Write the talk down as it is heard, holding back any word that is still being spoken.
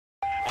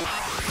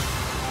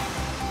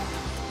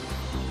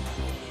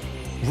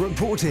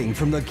Reporting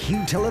from the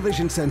Q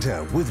Television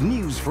Centre with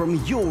news from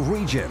your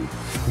region.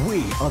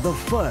 We are the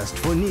first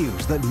for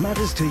news that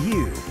matters to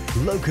you,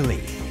 locally,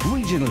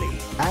 regionally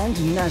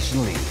and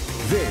nationally.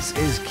 This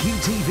is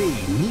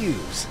QTV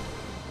News.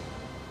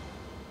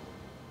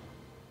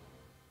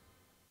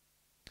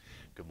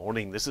 Good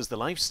morning, this is the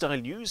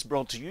Lifestyle News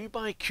brought to you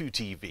by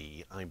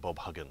QTV. I'm Bob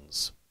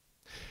Huggins.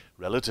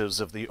 Relatives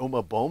of the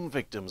Omagh bomb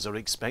victims are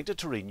expected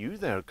to renew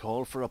their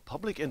call for a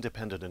public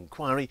independent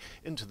inquiry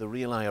into the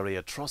Real IRA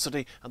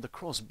atrocity and the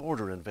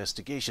cross-border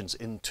investigations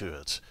into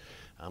it.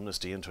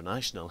 Amnesty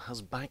International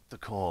has backed the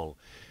call.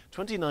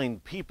 29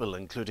 people,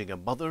 including a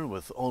mother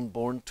with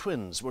unborn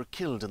twins, were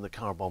killed in the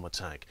car bomb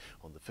attack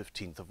on the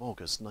 15th of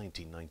August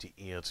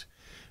 1998.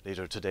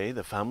 Later today,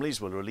 the families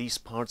will release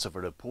parts of a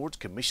report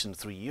commissioned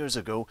 3 years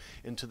ago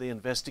into the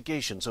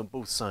investigations on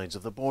both sides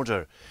of the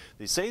border.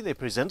 They say they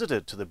presented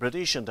it to the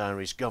British and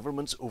Irish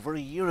governments over a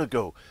year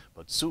ago,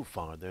 but so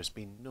far there's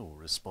been no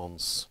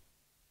response.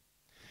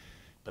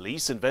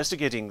 Police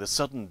investigating the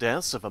sudden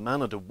deaths of a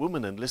man and a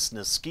woman in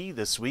Lisnaskea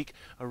this week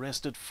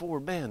arrested 4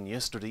 men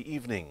yesterday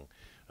evening.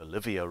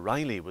 Olivia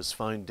Riley was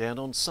found dead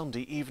on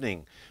Sunday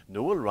evening.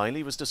 Noel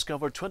Riley was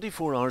discovered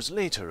 24 hours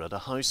later at a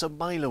house a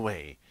mile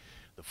away.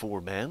 The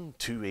 4 men,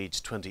 2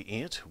 aged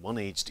 28, 1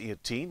 aged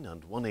 18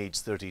 and 1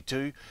 aged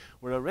 32,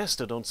 were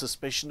arrested on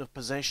suspicion of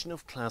possession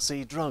of Class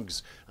A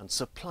drugs and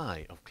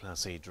supply of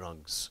Class A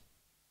drugs.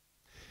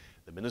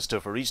 The Minister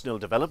for Regional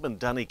Development,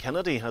 Danny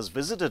Kennedy, has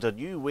visited a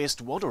new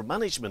wastewater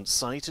management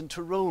site in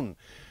Tyrone.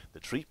 The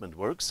treatment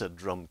works at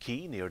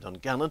Drumkey near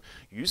Dungannon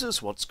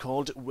uses what's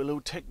called willow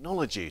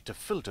technology to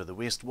filter the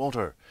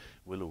wastewater.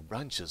 Willow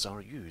branches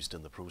are used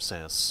in the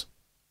process.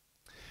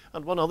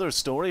 And one other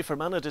story,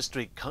 Fermanagh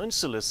District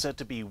Council is said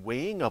to be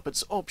weighing up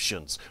its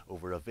options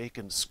over a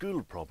vacant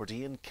school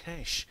property in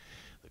Kesh.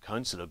 The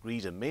council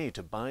agreed in May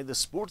to buy the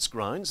sports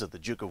grounds at the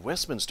Duke of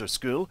Westminster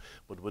School,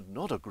 but would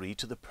not agree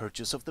to the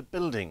purchase of the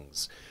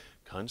buildings.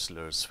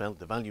 Councillors felt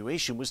the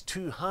valuation was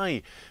too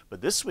high,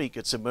 but this week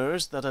it's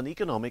emerged that an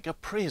economic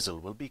appraisal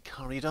will be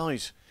carried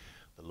out.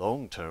 The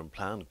long-term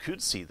plan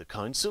could see the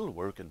council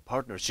work in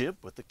partnership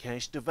with the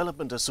Kesh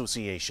Development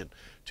Association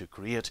to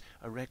create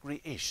a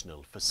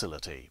recreational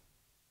facility.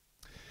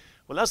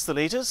 Well, that's the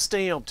latest.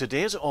 Stay up to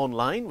date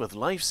online with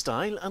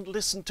Lifestyle and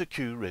listen to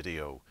Q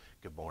Radio.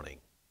 Good morning.